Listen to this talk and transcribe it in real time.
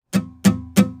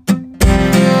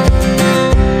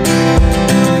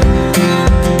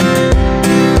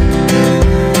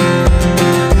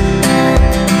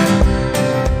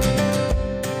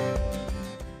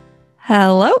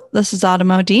this is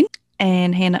Autumn O'Dean,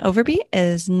 and Hannah Overby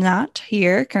is not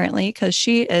here currently because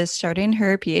she is starting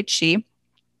her PhD,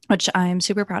 which I'm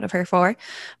super proud of her for.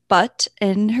 But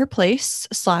in her place,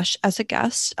 slash as a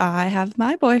guest, I have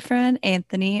my boyfriend,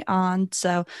 Anthony, on.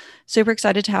 So super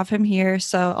excited to have him here.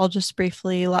 So I'll just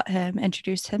briefly let him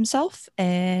introduce himself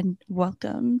and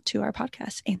welcome to our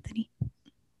podcast, Anthony.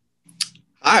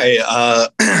 Hi,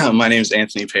 my name is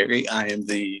Anthony Perry. I am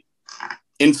the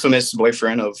infamous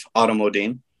boyfriend of Autumn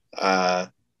O'Dean. That's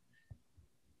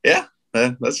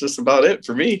just about it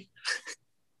for me.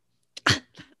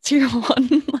 So your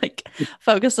one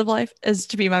focus of life is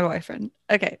to be my boyfriend.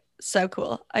 Okay, so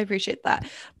cool. I appreciate that.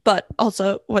 But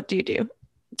also, what do you do?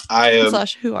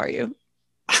 Who are you?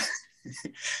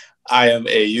 I am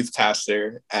a youth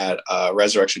pastor at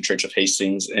Resurrection Church of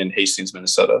Hastings in Hastings,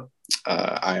 Minnesota.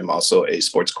 I am also a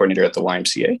sports coordinator at the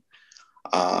YMCA.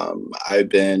 I've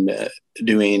been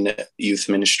doing youth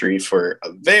ministry for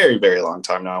a very, very long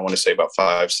time now. I want to say about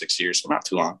 5-6 years, so not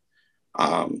too long.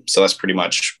 So that's pretty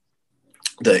much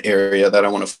the area that I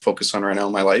want to focus on right now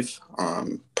in my life.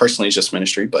 Personally, it's just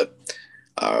ministry, but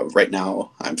right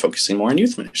now I'm focusing more on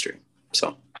youth ministry.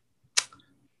 So.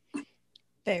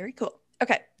 Very cool.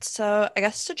 Okay, so I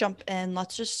guess to jump in,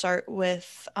 let's just start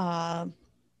with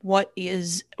what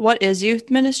is youth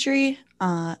ministry,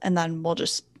 and then we'll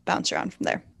just bounce around from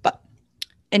there. But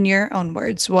in your own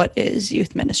words, what is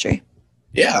youth ministry?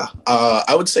 Yeah,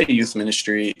 I would say youth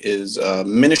ministry is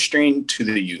ministering to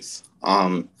the youth.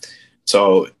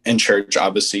 So in church,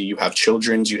 obviously, you have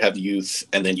children's, you have youth,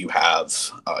 and then you have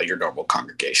your normal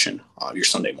congregation, your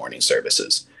Sunday morning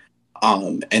services.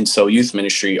 And so youth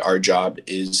ministry, our job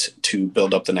is to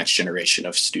build up the next generation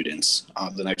of students,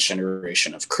 the next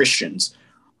generation of Christians.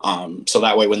 So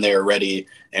that way, when they're ready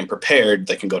and prepared,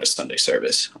 they can go to Sunday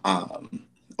service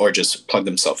or just plug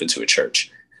themselves into a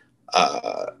church.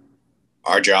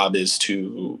 Our job is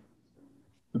to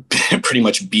pretty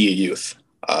much be a youth,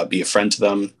 be a friend to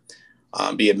them,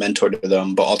 be a mentor to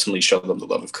them, but ultimately show them the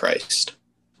love of Christ.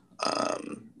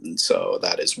 And so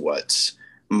that is what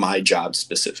my job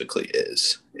specifically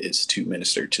is to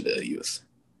minister to the youth.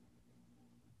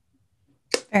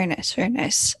 Very nice, very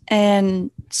nice. And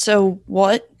so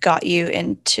what got you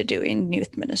into doing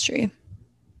youth ministry?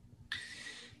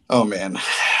 Oh man,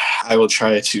 I will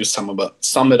try to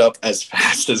sum it up as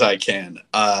fast as I can.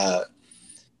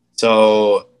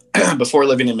 So before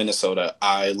living in Minnesota,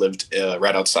 I lived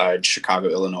right outside Chicago,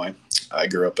 Illinois. I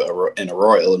grew up in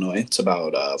Aurora, Illinois. It's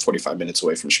about 45 minutes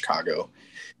away from Chicago.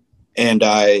 And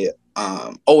I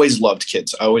always loved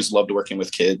kids. I always loved working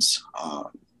with kids.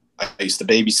 I used to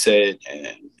babysit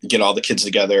and get all the kids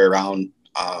together around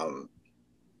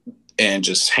and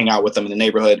just hang out with them in the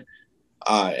neighborhood.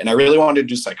 And I really wanted to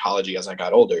do psychology as I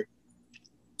got older.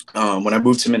 When I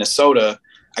moved to Minnesota,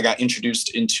 I got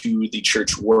introduced into the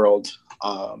church world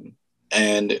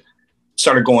and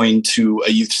started going to a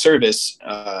youth service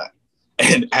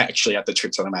and actually at the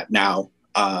church that I'm at now.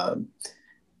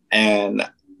 And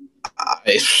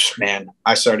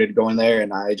I started going there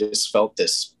and I just felt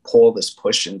this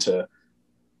push into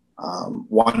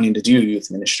wanting to do youth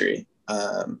ministry.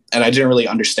 And I didn't really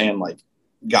understand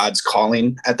God's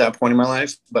calling at that point in my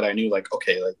life, but I knew I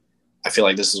feel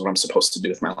like this is what I'm supposed to do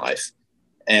with my life.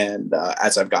 And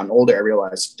as I've gotten older, I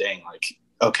realized, dang,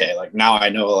 now I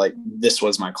know this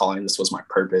was my calling. This was my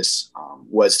purpose,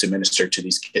 was to minister to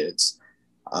these kids.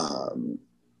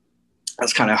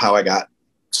 That's kind of how I got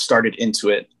started into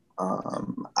it.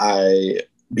 I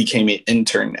became an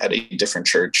intern at a different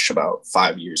church about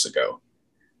 5 years ago,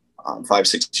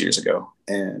 5-6 years ago.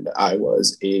 And I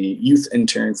was a youth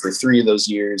intern for 3 of those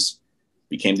years,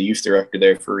 became the youth director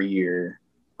there for a year,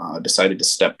 decided to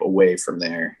step away from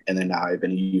there. And then now I've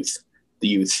been the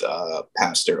youth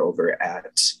pastor over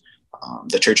at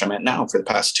the church I'm at now for the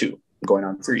past 2, going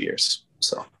on 3 years.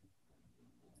 So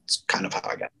it's kind of how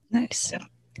I got. Nice. Yeah.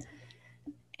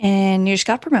 And you just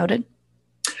got promoted.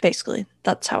 Basically,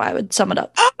 that's how I would sum it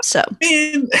up. So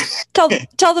tell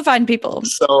the fine people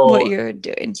what you're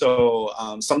doing. So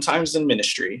sometimes in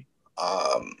ministry,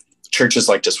 churches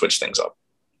like to switch things up.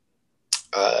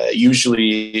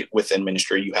 Usually within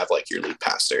ministry, you have your lead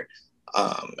pastor.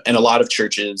 And a lot of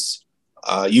churches,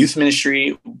 youth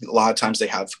ministry, a lot of times they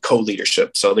have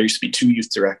co-leadership. So there used to be 2 youth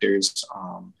directors,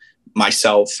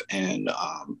 myself and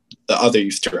the other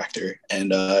youth director.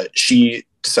 And she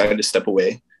decided to step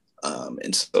away.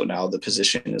 And so now the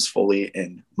position is fully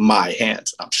in my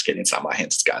hands. I'm just kidding. It's not my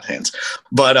hands. It's God's hands.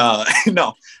 But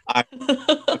no, I'm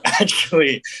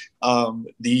actually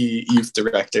the youth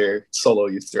director, solo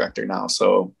youth director now.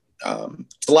 So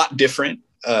it's a lot different.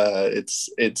 It's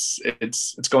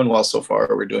going well so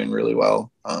far. We're doing really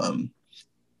well.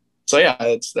 So yeah,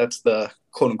 that's the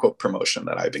quote unquote promotion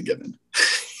that I've been given.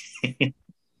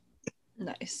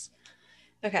 Nice.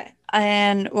 Okay.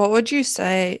 And what would you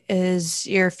say is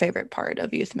your favorite part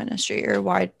of youth ministry, or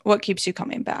what keeps you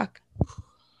coming back?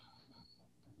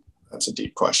 That's a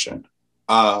deep question.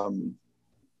 The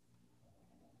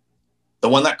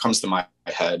one that comes to my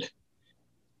head,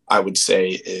 I would say,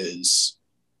 is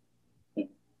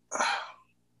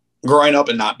growing up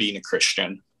and not being a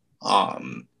Christian.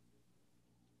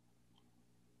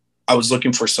 I was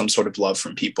looking for some sort of love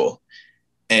from people.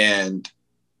 And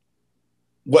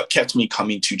what kept me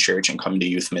coming to church and coming to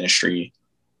youth ministry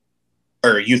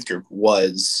or a youth group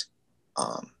was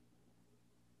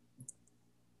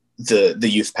the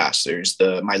youth pastors,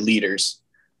 my leaders,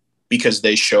 because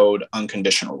they showed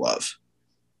unconditional love.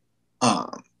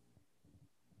 And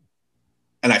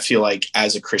I feel like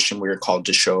as a Christian, we are called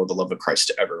to show the love of Christ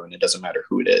to everyone. It doesn't matter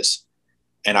who it is.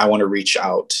 And I want to reach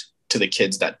out to the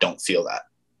kids that don't feel that.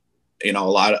 You know,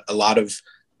 a lot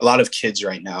of kids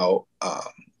right now.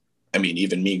 I mean,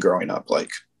 even me growing up, like,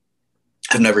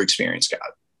 have never experienced God.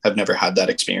 I've never had that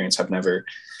experience. I've never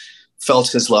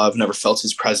felt his love, never felt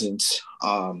his presence.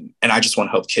 And I just want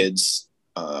to help kids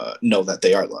know that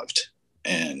they are loved.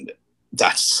 And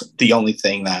that's the only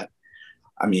thing that,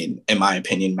 I mean, in my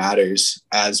opinion, matters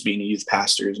as being a youth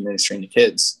pastor, is ministering to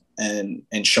kids and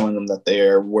showing them that they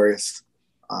are worth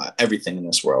everything in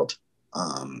this world.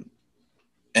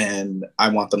 And I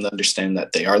want them to understand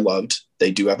that they are loved.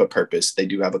 They do have a purpose. They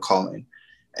do have a calling.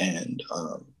 And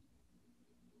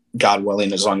God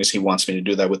willing, as long as he wants me to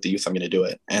do that with the youth, I'm going to do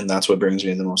it. And that's what brings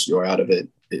me the most joy out of it,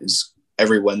 is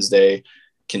every Wednesday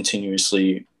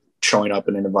continuously showing up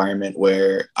in an environment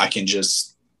where I can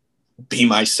just be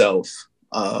myself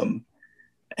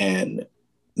and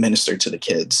minister to the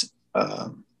kids.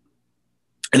 And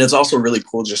it's also really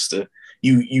cool just to,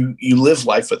 you live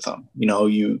life with them. You know,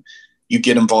 you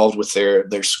get involved with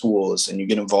their schools, and you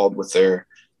get involved with their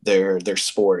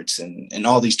sports and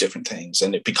all these different things.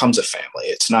 And it becomes a family.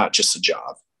 It's not just a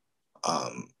job.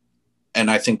 And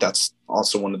I think that's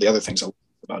also one of the other things I love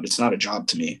about it. It's not a job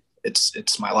to me.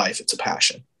 It's my life. It's a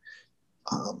passion.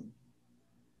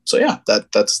 So yeah,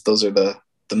 those are the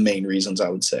main reasons, I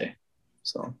would say.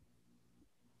 So.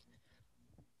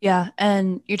 Yeah.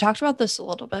 And you talked about this a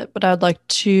little bit, but I'd like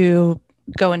to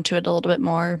go into it a little bit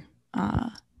more.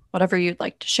 Whatever you'd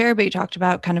like to share, but you talked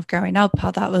about kind of growing up, how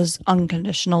that was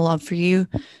unconditional love for you.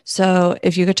 So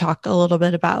if you could talk a little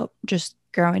bit about just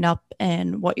growing up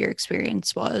and what your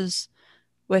experience was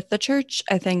with the church,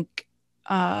 I think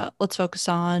let's focus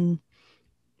on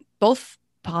both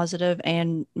positive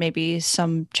and maybe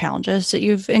some challenges that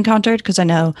you've encountered, because I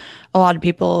know a lot of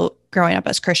people growing up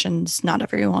as Christians, not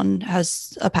everyone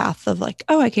has a path of like,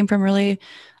 oh, I came from really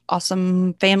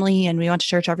awesome family and we went to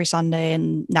church every Sunday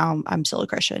and now I'm still a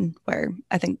Christian, where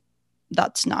I think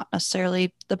that's not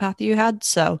necessarily the path you had.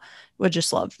 So would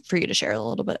just love for you to share a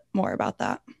little bit more about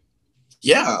that.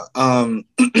 Yeah.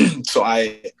 So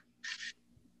I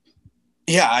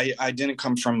didn't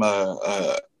come from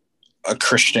a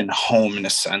Christian home, in a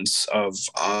sense of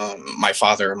my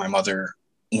father and my mother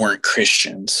weren't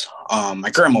Christians.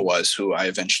 My grandma was, who I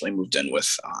eventually moved in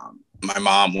with. My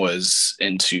mom was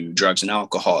into drugs and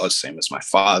alcohol, same as my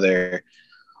father.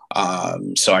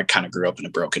 So I kind of grew up in a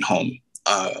broken home.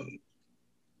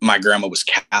 My grandma was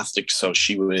Catholic, so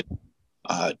she would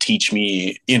teach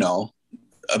me, you know,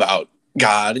 about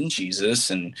God and Jesus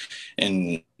and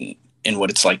what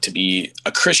it's like to be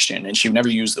a Christian. And she would never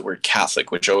use the word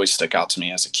Catholic, which always stuck out to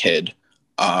me as a kid.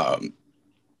 But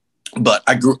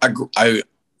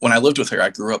when I lived with her,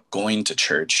 I grew up going to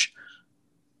church,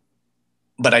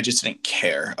 but I just didn't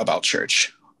care about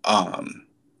church.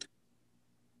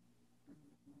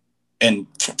 And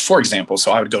for example,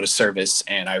 so I would go to service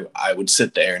and I would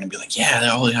sit there and I'd be like,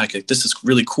 yeah, like, this is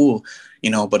really cool,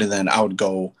 you know, but then I would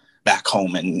go back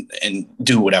home and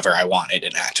do whatever I wanted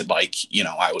and acted like, you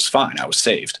know, I was fine. I was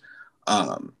saved.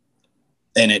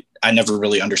 And I never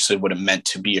really understood what it meant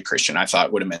to be a Christian. I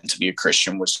thought what it meant to be a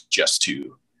Christian was just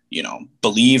to, you know,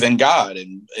 believe in God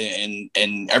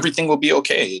and everything will be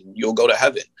okay. You'll go to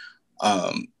heaven.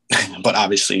 But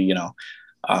obviously, you know,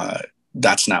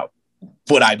 that's not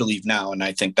what I believe now. And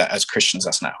I think that as Christians,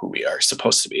 that's not who we are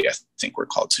supposed to be. I think we're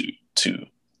called to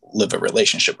live a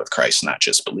relationship with Christ, not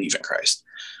just believe in Christ.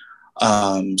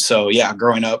 So yeah,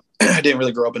 growing up, I didn't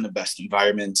really grow up in the best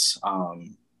environments.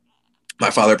 My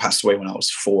father passed away when I was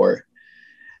 4.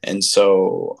 And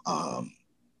so,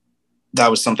 that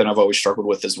was something I've always struggled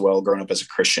with as well. Growing up as a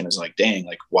Christian is like, dang,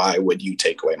 like, why would you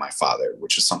take away my father?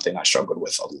 Which is something I struggled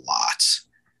with a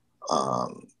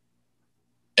lot.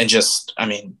 And just, I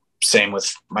mean, same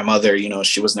with my mother,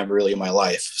 she was never really in my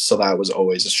life. So that was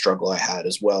always a struggle I had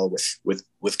as well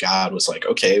with God, was like,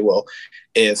 okay, well,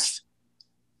 if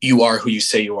you are who you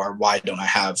say you are, why don't I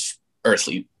have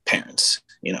earthly parents,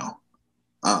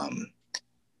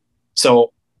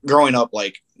 so growing up,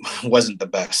 like, wasn't the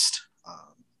best.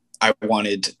 I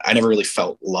never really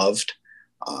felt loved.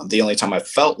 The only time I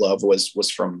felt love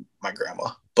was from my grandma,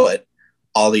 but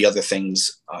all the other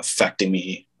things affecting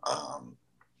me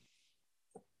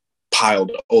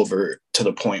piled over to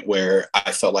the point where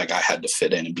I felt like I had to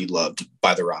fit in and be loved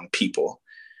by the wrong people.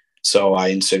 So I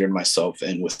inserted myself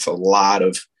in with a lot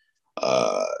of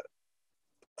uh,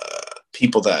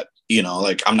 people that,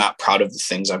 like, I'm not proud of the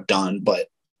things I've done, but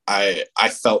I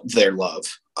felt their love.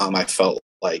 I felt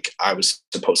like I was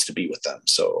supposed to be with them.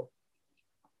 So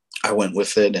I went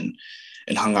with it and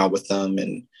hung out with them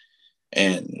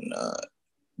and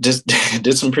just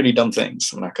did some pretty dumb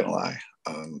things. I'm not going to lie.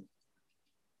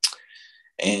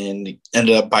 And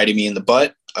ended up biting me in the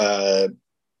butt.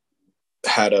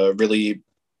 Had a really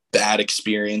bad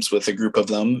experience with a group of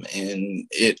them, and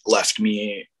it left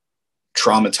me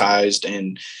traumatized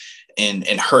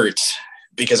and hurt,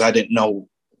 because I didn't know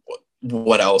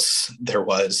what else there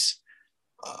was,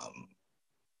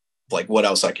 like what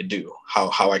else I could do,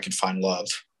 how I could find love,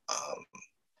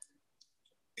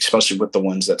 especially with the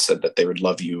ones that said that they would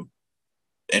love you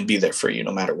and be there for you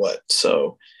no matter what.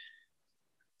 So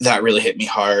that really hit me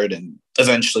hard, and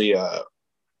eventually, got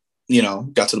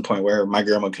to the point where my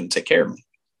grandma couldn't take care of me.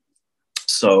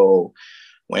 So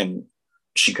when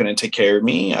she couldn't take care of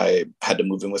me, I had to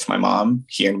move in with my mom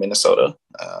here in Minnesota.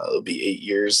 It'll be 8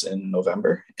 years in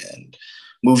November, and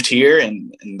moved here.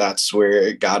 And that's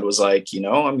where God was like, I'm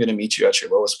going to meet you at your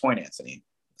lowest point, Anthony.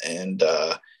 And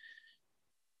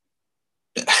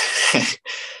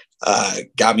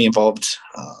got me involved,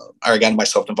 or got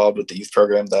myself involved with the youth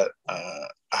program that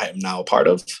I am now a part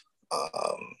of,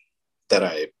 that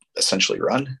I essentially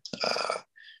run.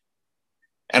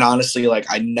 And honestly, like,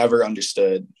 I never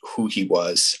understood who he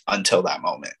was until that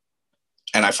moment.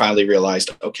 And I finally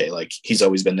realized, okay, like, he's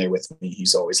always been there with me.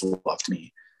 He's always loved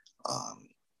me.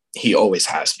 He always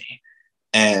has me.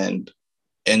 And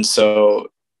so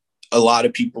a lot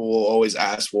of people will always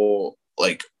ask, well,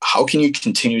 like, how can you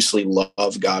continuously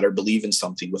love God or believe in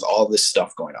something with all this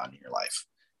stuff going on in your life?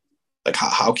 Like,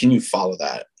 how can you follow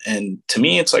that? And to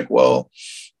me, it's like, well,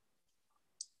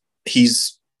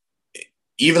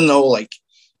 even though, like,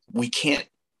 we can't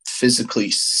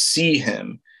physically see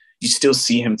him, you still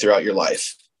see him throughout your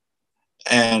life.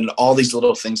 And all these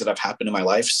little things that have happened in my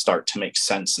life start to make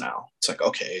sense now. It's like,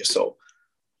 okay, so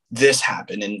this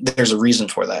happened and there's a reason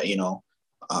for that,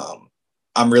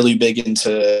 I'm really big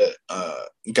into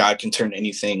God can turn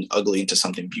anything ugly into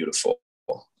something beautiful.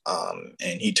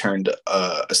 And he turned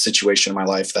a situation in my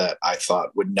life that I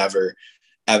thought would never,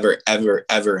 ever, ever,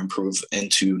 ever improve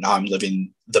into, now I'm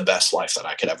living the best life that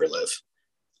I could ever live.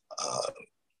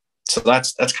 So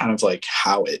that's kind of like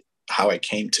how I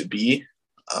came to be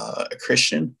a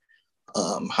Christian,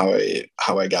 how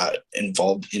I got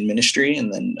involved in ministry,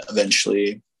 and then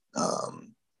eventually,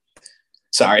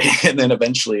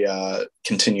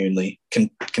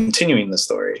 continuing the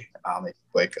story.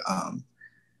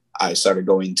 I started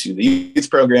going to the youth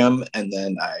program, and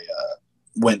then I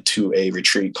went to a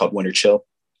retreat called Winter Chill.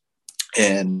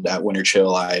 And at Winter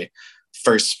Chill, I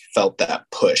first felt that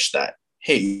push that,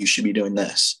 hey, you should be doing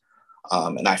this.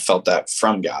 And I felt that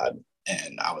from God.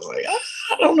 And I was like,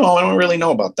 I don't know. I don't really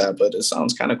know about that, but it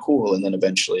sounds kind of cool. And then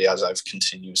eventually, as I've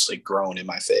continuously grown in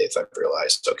my faith, I've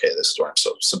realized, okay, this is where I'm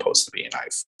supposed to be. And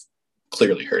I've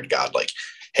clearly heard God like,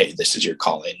 hey, this is your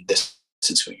calling. This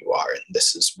is who you are. And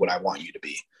this is what I want you to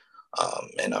be.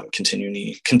 And I'm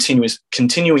continuing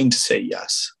to say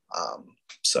yes.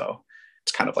 So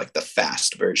it's kind of like the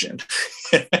fast version.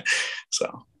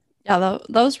 So. Yeah,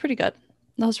 that was pretty good.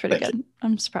 That was pretty good.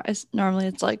 I'm surprised. Normally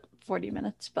it's like 40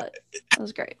 minutes, but that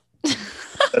was great.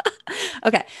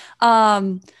 Okay.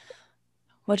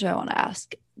 What do I want to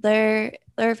ask? There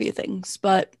are a few things,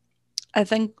 but I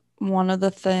think one of the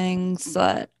things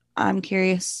that I'm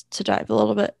curious to dive a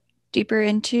little bit deeper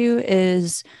into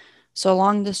is, so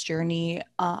along this journey,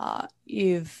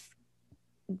 you've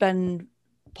been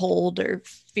pulled or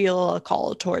feel a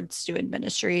call towards doing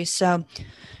ministry. So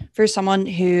for someone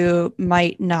who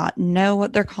might not know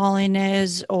what their calling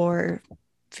is, or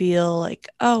feel like,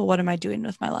 oh, what am I doing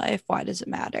with my life? Why does it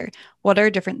matter? What are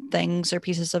different things or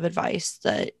pieces of advice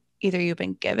that either you've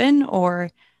been given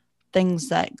or things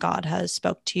that God has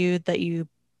spoke to you that you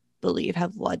believe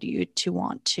have led you to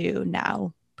want to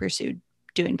now pursue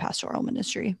doing pastoral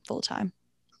ministry full time?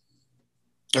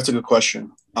 That's a good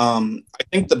question. I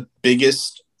think the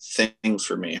biggest thing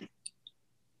for me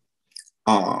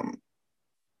Um,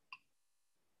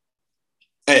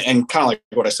 and kind of like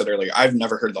what I said earlier, I've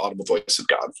never heard the audible voice of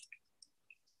God,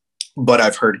 but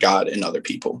I've heard God in other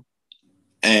people.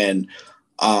 And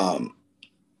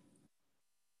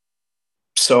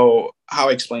so how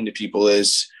I explain to people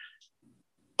is,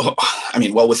 I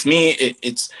mean, well, with me,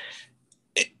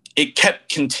 it kept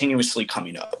continuously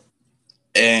coming up.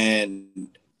 And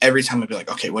every time I'd be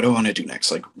like, okay, what do I want to do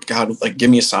next? Like, God, like, give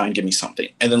me a sign, give me something.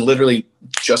 And then literally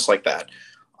just like that,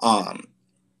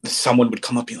 someone would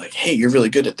come up and be like, hey, you're really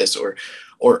good at this, or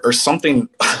something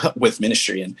with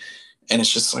ministry. And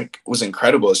it's just like, it was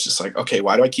incredible. It's just like, okay,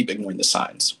 why do I keep ignoring the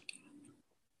signs?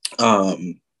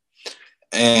 And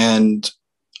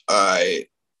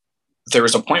there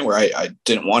was a point where I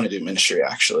didn't want to do ministry,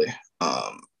 actually.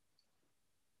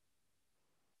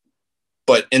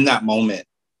 But in that moment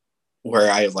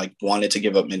where I like wanted to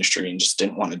give up ministry and just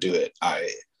didn't want to do it, I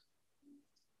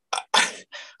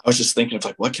was just thinking of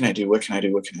like, what can I do? What can I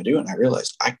do? What can I do? And I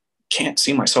realized I can't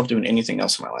see myself doing anything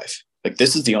else in my life. Like,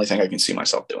 this is the only thing I can see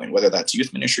myself doing, whether that's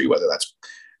youth ministry, whether that's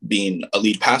being a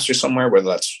lead pastor somewhere, whether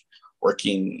that's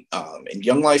working in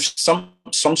Young Life, some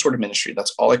sort of ministry.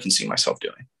 That's all I can see myself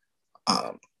doing.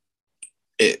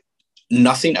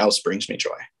 Nothing else brings me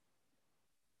joy.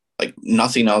 Like,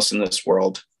 nothing else in this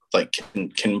world like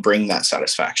can bring that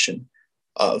satisfaction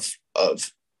of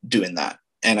doing that.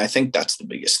 And I think that's the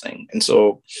biggest thing. And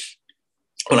so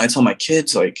when I tell my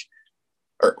kids, like,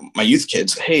 or my youth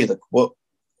kids, hey, like,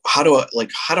 how do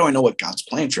I know what God's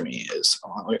plan for me is?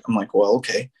 I'm like, well,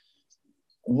 okay,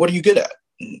 what are you good at?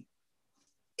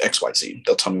 XYZ.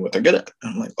 They'll tell me what they're good at.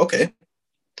 And I'm like, okay,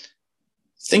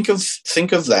 think of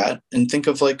that, and think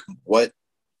of like what,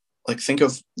 like, think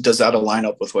of, does that align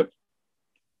up with what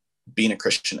being a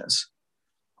Christian is?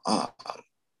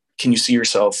 Can you see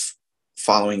yourself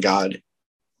following God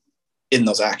in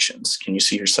those actions? Can you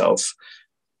see yourself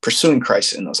pursuing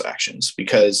Christ in those actions?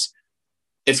 Because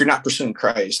if you're not pursuing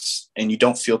Christ and you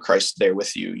don't feel Christ there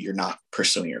with you, you're not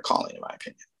pursuing your calling, in my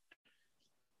opinion.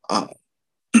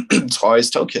 So I always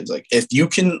tell kids, like, if you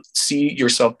can see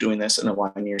yourself doing this and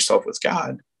aligning yourself with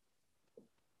God,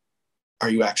 are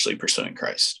you actually pursuing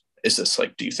Christ? Is this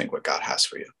like, do you think what God has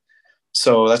for you?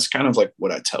 So that's kind of like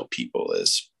what I tell people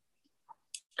is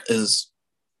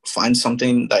find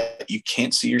something that you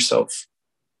can't see yourself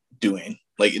doing.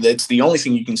 Like, that's the only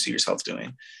thing you can see yourself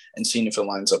doing, and seeing if it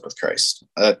lines up with Christ.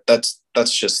 That's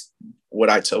just what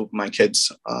I tell my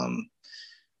kids,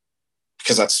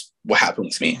 because that's what happened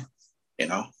with me, you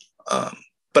know.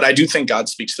 But I do think God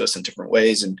speaks to us in different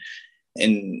ways, and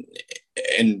I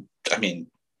mean,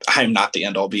 I'm not the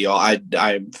end all be all. I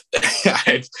don't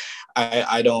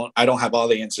have all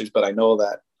the answers, but I know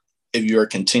that if you are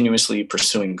continuously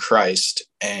pursuing Christ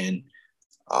and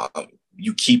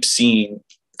you keep seeing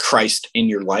Christ in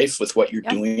your life with what you're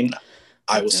doing,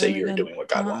 I will say really you're doing what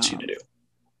God wants you to do.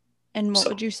 And what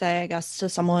would you say, I guess, to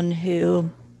someone who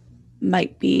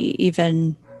might be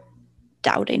even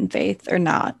doubting faith or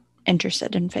not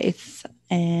interested in faith?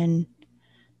 And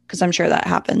because I'm sure that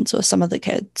happens with some of the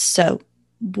kids. So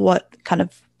what kind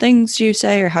of things do you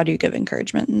say, or how do you give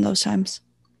encouragement in those times?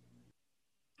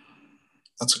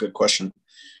 That's a good question.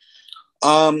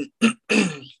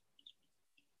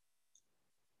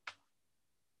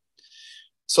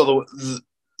 So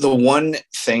the one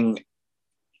thing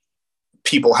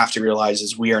people have to realize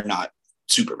is we are not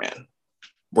Superman.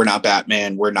 We're not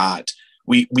Batman.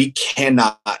 We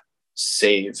cannot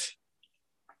save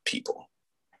people.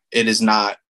 It's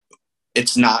not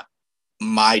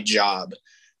my job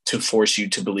to force you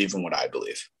to believe in what I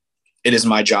believe. It is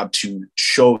my job to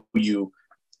show you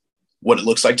what it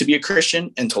looks like to be a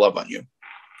Christian and to love on you.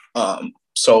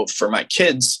 So for my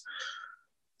kids,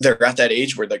 they're at that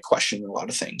age where they're questioning a lot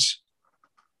of things.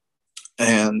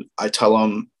 And I tell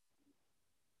them,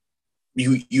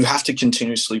 you have to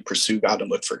continuously pursue God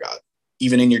and look for God,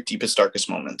 even in your deepest,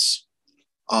 darkest moments.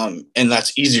 And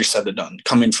that's easier said than done,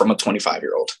 coming from a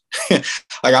 25-year-old.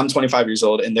 Like, I'm 25 years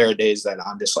old, and there are days that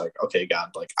I'm just like, okay,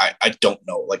 God, like, I don't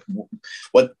know, like,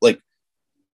 what, like,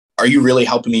 are you really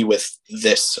helping me with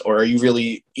this? Or are you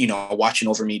really, watching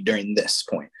over me during this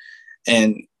point?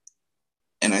 And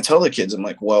I tell the kids, I'm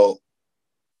like, well,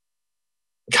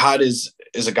 God is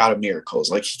a God of miracles.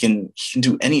 Like, he can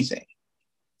do anything,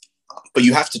 but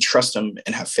you have to trust him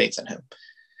and have faith in him.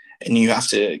 And you have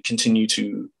to continue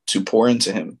to pour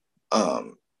into him.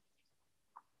 And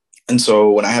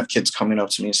so when I have kids coming up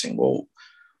to me saying, well,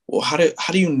 how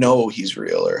do you know he's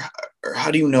real? Or how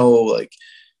do you know, like,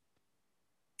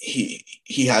 he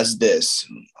has this?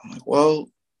 And I'm like, well,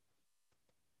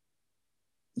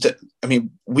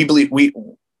 we believe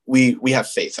we have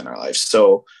faith in our life.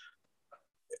 So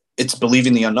it's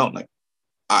believing the unknown. Like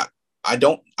I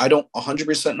don't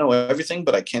 100% know everything,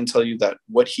 but I can tell you that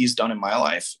what he's done in my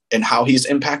life and how he's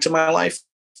impacted my life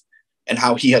and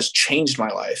how he has changed my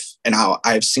life and how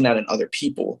I've seen that in other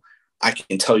people, I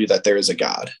can tell you that there is a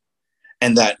God,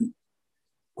 and that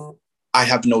I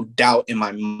have no doubt in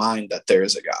my mind that there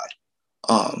is a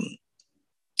God.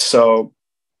 So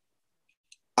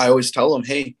I always tell them,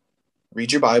 hey,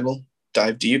 read your Bible,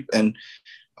 dive deep. And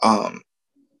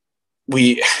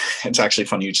it's actually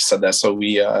funny you just said that. So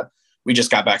we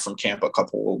just got back from camp a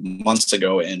couple months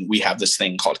ago, and we have this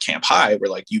thing called Camp High,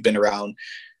 where like you've been around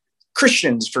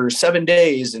Christians for 7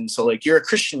 days. And so like, you're a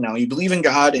Christian now, you believe in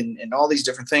God and all these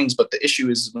different things. But the issue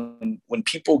is when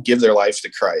people give their life to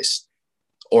Christ,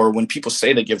 or when people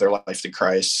say they give their life to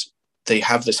Christ, they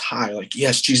have this high, like,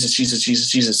 yes, Jesus, Jesus,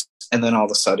 Jesus, Jesus. And then all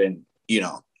of a sudden,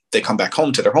 they come back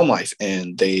home to their home life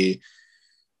and they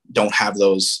don't have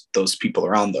those people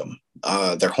around them.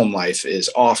 Their home life is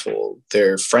awful.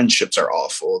 Their friendships are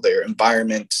awful. Their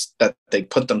environment that they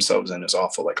put themselves in is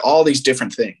awful. Like all these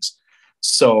different things.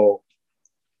 So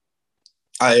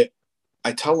I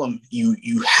tell them,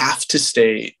 you have to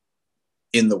stay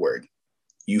in the Word.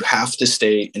 You have to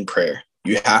stay in prayer.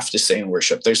 You have to stay in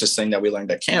worship. There's this thing that we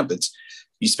learned at camp. It's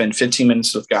you spend 15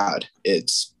 minutes with God.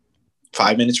 It's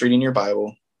 5 minutes reading your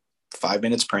Bible, 5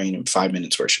 minutes praying, and 5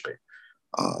 minutes worshiping.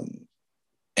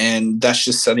 And that's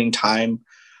just setting time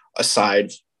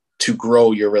aside to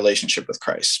grow your relationship with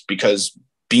Christ, because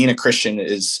being a Christian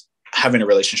is having a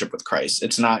relationship with Christ.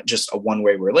 It's not just a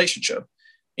one-way relationship.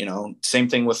 Same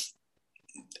thing with,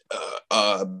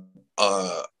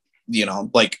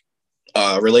 like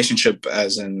a relationship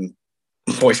as in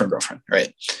boyfriend, girlfriend,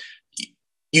 right?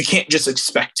 You can't just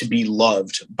expect to be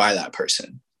loved by that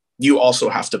person. You also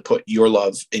have to put your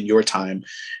love and your time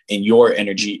and your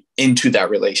energy into that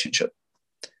relationship.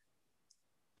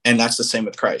 And that's the same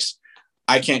with Christ.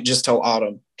 I can't just tell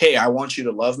Autumn, hey, I want you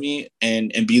to love me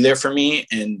and be there for me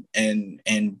and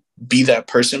be that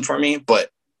person for me,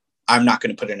 but I'm not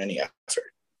going to put in any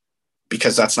effort,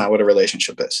 because that's not what a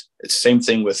relationship is. It's the same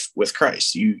thing with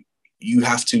Christ. You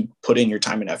have to put in your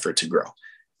time and effort to grow.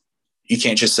 You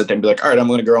can't just sit there and be like, all right, I'm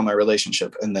going to grow my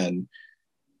relationship and then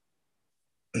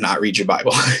not read your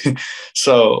Bible.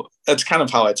 So that's kind of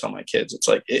how I tell my kids. It's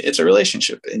like, it's a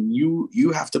relationship, and you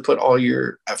have to put all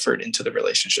your effort into the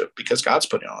relationship, because God's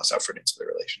putting all his effort into the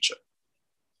relationship.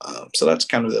 So that's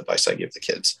kind of the advice I give the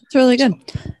kids. It's really good.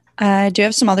 I do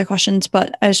have some other questions,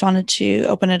 but I just wanted to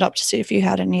open it up to see if you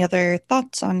had any other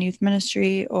thoughts on youth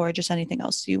ministry or just anything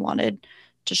else you wanted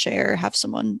to share, have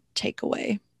someone take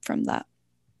away from that.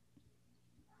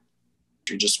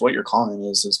 Just what your calling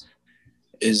is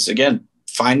again,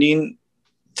 finding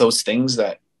those things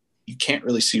that you can't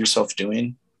really see yourself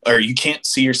doing, or you can't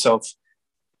see yourself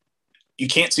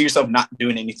not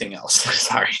doing anything else.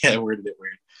 Sorry, I worded it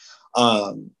weird.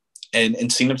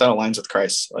 And seeing if that aligns with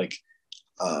Christ. Like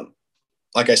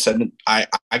I said, I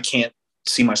can't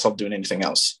see myself doing anything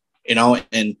else,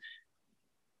 and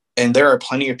there are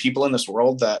plenty of people in this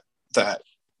world that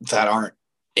aren't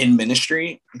in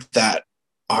ministry that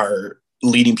are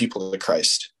leading people to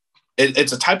Christ.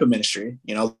 It's a type of ministry.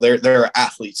 There are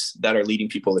athletes that are leading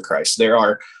people to Christ. There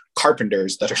are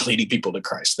carpenters that are leading people to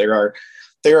Christ. There are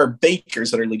bakers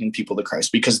that are leading people to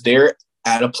Christ, because they're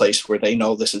at a place where they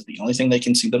know this is the only thing they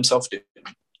can see themselves doing.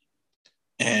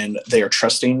 And they are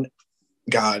trusting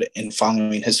God and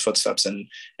following his footsteps and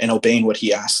obeying what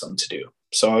he asks them to do.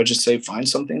 So I would just say, find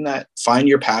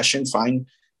your passion, find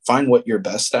what you're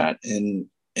best at, and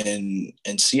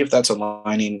see if that's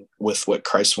aligning with what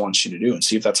Christ wants you to do, and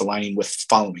see if that's aligning with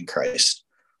following Christ.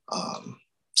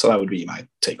 So that would be my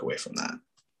takeaway from that.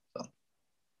 So.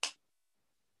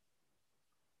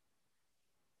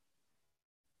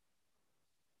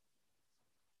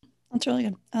 That's really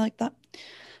good. I like that.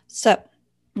 So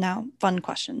now, fun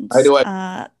questions.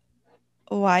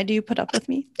 Why do you put up with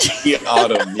me? The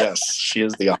Autumn. Yes, she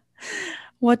is the Autumn.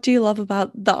 What do you love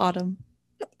about the Autumn?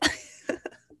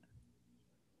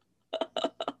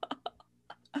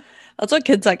 That's what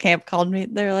kids at camp called me.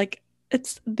 They're like,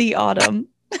 it's the Autumn.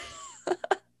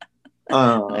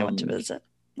 I went to visit.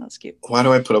 That's cute. Why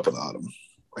do I put up with Autumn?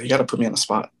 Why you got to put me on the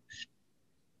spot?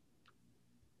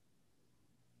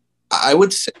 I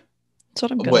would say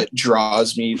what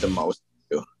draws me the most,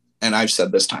 and I've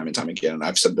said this time and time again, and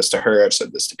I've said this to her, I've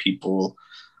said this to people.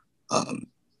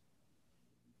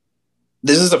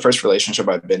 This is the first relationship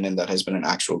I've been in that has been an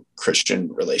actual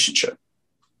Christian relationship.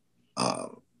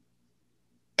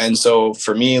 And so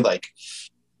for me, like,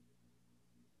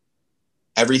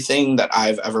 everything that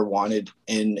I've ever wanted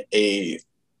in a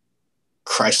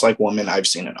Christ-like woman, I've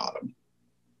seen in Autumn.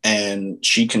 and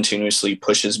she continuously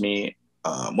pushes me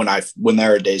when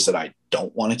there are days that I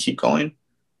don't want to keep going.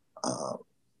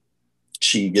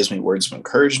 She gives me words of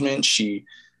encouragement. She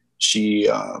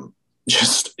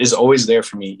just is always there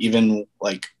for me, even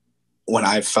like when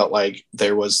I felt like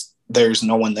there's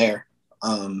no one there.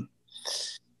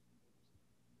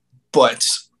 But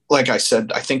like I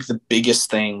said, I think the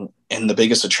biggest thing and the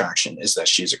biggest attraction is that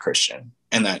she's a Christian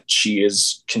and that she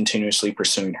is continuously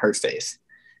pursuing her faith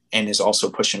and is also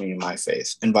pushing me in my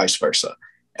faith and vice versa.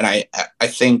 And I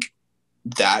think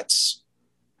that's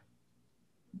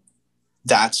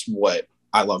what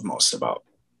I love most about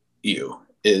you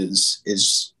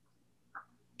is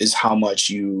how much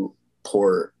you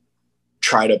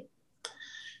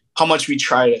how much we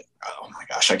try to, oh my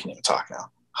gosh, I can't even talk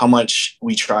now. How much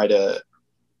we try to,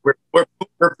 we're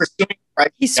pursuing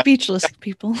Christ. He's speechless,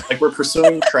 people. Like we're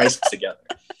pursuing Christ together.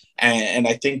 And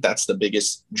I think that's the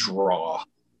biggest draw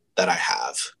that I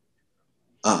have.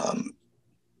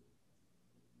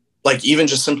 Like even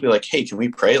just simply like, hey, can we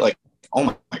pray? Like,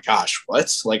 oh my gosh,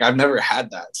 what? Like I've never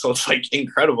had that. So it's like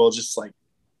incredible, just like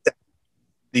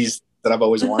these that I've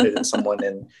always wanted in someone,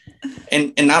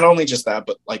 and not only just that,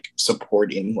 but like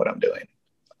supporting what I'm doing.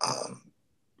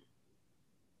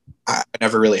 I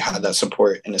never really had that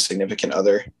support in a significant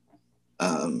other.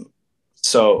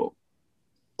 So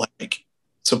like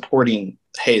supporting,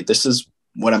 hey, this is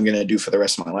what I'm going to do for the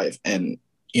rest of my life. And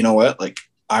you know what? Like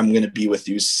I'm going to be with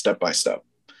you step by step.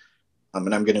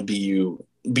 And I'm going to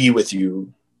be with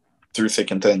you through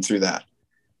thick and thin through that.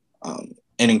 And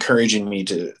encouraging me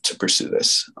to pursue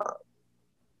this.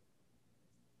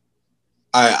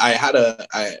 I had a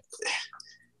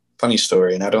funny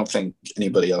story, and I don't think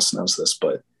anybody else knows this,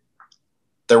 but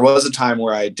there was a time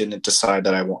where I didn't decide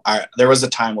that there was a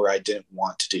time where I didn't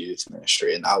want to do youth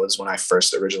ministry. And that was when I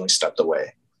first originally stepped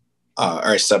away, or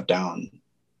I stepped down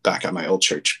back at my old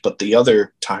church. But the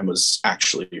other time was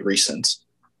actually recent.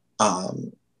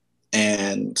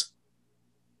 And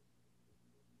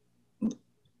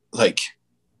like,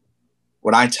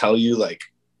 when I tell you, like,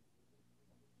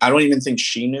 I don't even think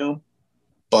she knew,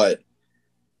 but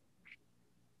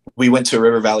we went to a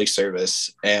River Valley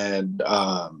service, and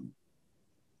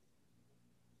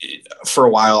for a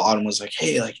while, Autumn was like,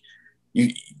 hey, like,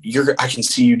 I can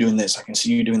see you doing this. I can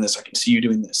see you doing this. I can see you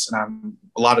doing this. And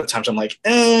a lot of times I'm like,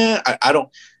 I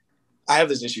have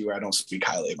this issue where I don't speak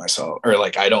highly of myself, or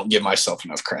like, I don't give myself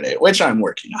enough credit, which I'm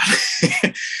working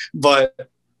on. But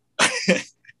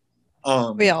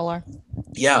we all are.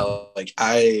 Yeah, like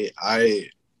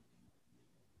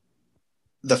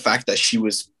the fact that she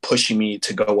was pushing me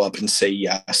to go up and say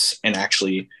yes and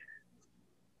actually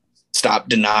stop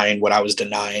denying what I was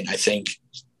denying, I think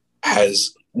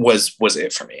was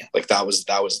it for me. Like that was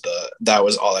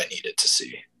all I needed to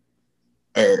see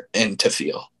and to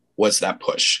feel was that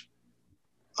push.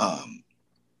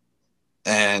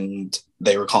 And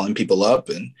they were calling people up,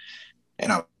 and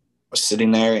I was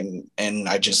sitting there, and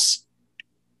I just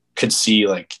could see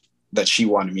like that she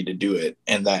wanted me to do it,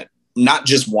 and that not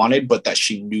just wanted, but that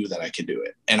she knew that I could do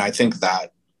it. And I think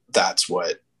that's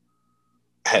what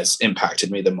has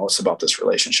impacted me the most about this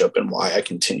relationship, and why I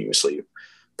continuously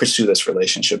pursue this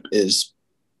relationship is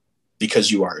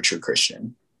because you are a true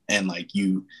Christian, and like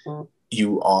you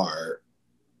are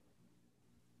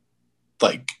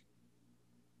like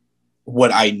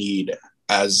what I need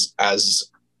as a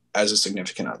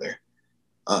significant other.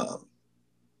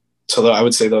 So I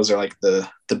would say those are like the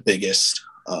biggest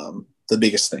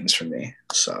things for me.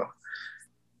 So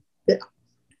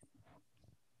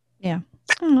yeah.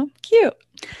 Oh, cute.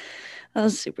 That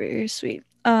was super sweet.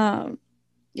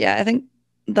 Yeah, I think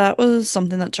that was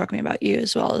something that struck me about you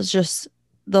as well, is just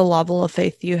the level of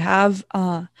faith you have.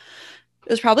 It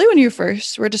was probably when you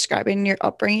first were describing your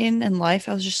upbringing and life,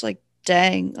 I was just like,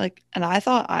 dang, like, and I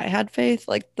thought I had faith.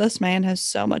 Like, this man has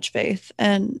so much faith,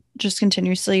 and just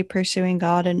continuously pursuing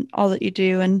God and all that you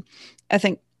do. And I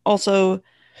think also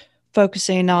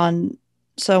focusing on,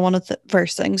 so one of the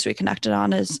first things we connected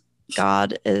on is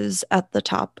God is at the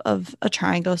top of a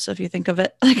triangle. So if you think of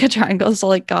it like a triangle, so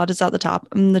like God is at the top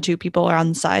and the two people are on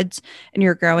the sides, and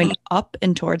you're growing up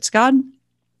and towards God.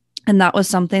 And that was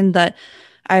something that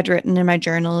I had written in my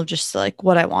journal of just like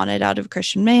what I wanted out of a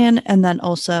Christian man. And then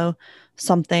also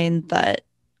something that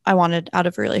I wanted out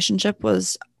of a relationship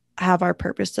was have our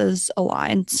purposes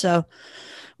aligned. So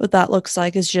what that looks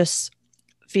like is just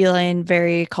feeling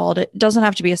very called. It doesn't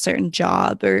have to be a certain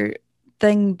job or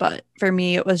thing, but for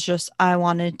me, it was just I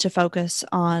wanted to focus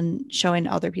on showing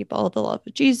other people the love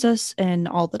of Jesus in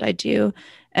all that I do.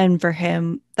 And for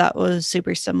him, that was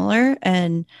super similar.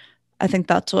 And I think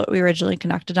that's what we originally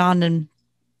connected on. And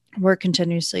we're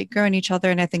continuously growing each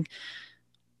other. And I think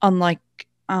unlike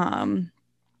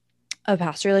a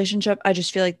past relationship, I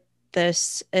just feel like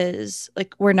this is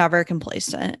like we're never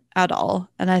complacent at all.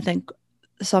 And I think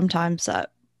sometimes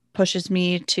that pushes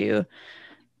me to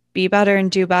be better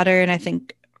and do better. And I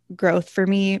think growth for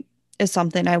me is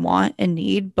something I want and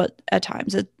need, but at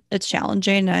times it's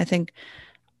challenging. And I think,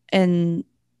 and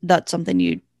that's something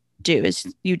you do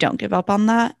is you don't give up on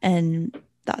that. And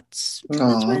that's why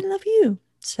I love you.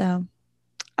 So,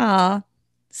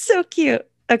 so cute.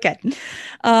 Okay.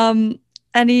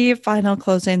 Any final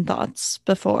closing thoughts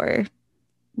before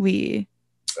we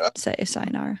say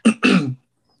sayonara?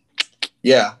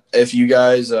 Yeah. If you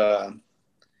guys, I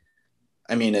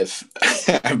mean, if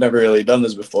I've never really done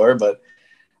this before, but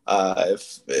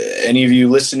if any of you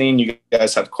listening, you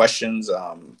guys have questions,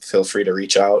 feel free to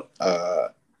reach out.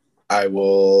 I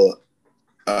will,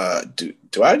 do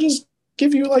I just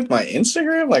give you like my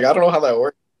Instagram? Like, I don't know how that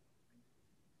works.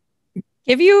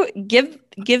 Give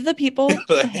the people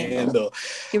the handle.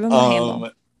 Give them the handle.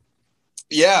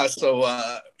 Yeah. So,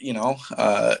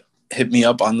 hit me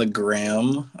up on the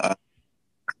gram.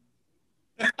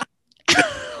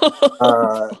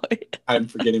 I'm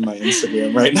forgetting my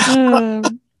Instagram right now.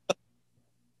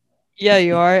 Yeah,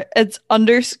 you are. It's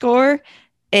 _APFOR.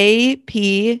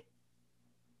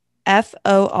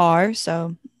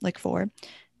 So like 4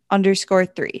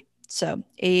 _3. So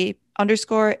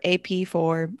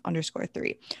 _AP4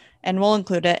 _3. And we'll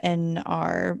include it in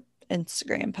our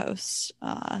Instagram posts,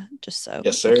 just so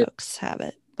folks have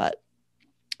it. But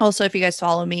also, if you guys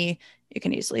follow me, you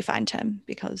can easily find him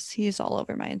because he's all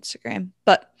over my Instagram.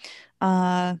 But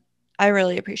I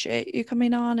really appreciate you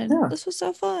coming on, and this was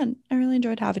so fun. I really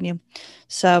enjoyed having you.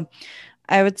 So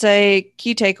I would say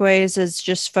key takeaways is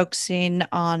just focusing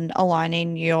on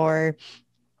aligning your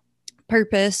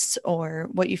purpose or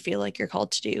what you feel like you're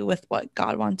called to do with what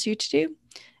God wants you to do.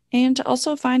 And to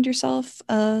also find yourself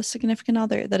a significant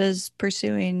other that is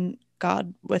pursuing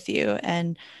God with you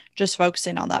and just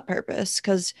focusing on that purpose.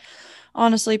 Because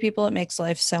honestly, people, it makes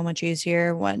life so much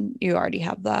easier when you already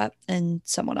have that in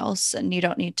someone else and you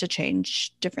don't need to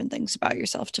change different things about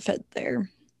yourself to fit their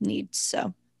needs.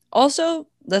 So also,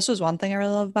 this was one thing I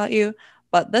really love about you,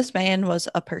 but this man was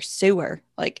a pursuer.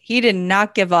 Like, he did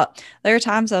not give up. There were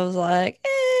times I was like,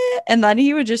 and then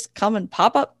he would just come and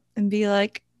pop up and be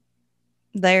like,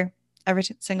 there every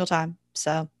single time.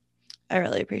 So I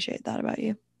really appreciate that about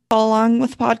you. Follow along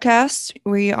with podcasts.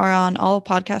 We are on all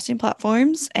podcasting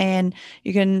platforms, and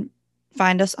you can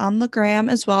find us on the gram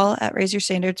as well at Raise Your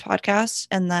Standards Podcast.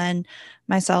 And then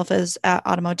myself is at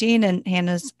Automodine and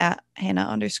Hannah's at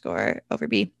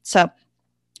Hannah_Overby. So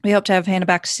we hope to have Hannah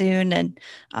back soon, and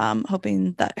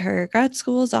hoping that her grad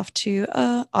school is off to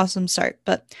an awesome start.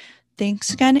 But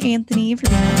thanks again, Anthony, for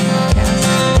being on the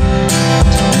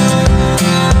podcast.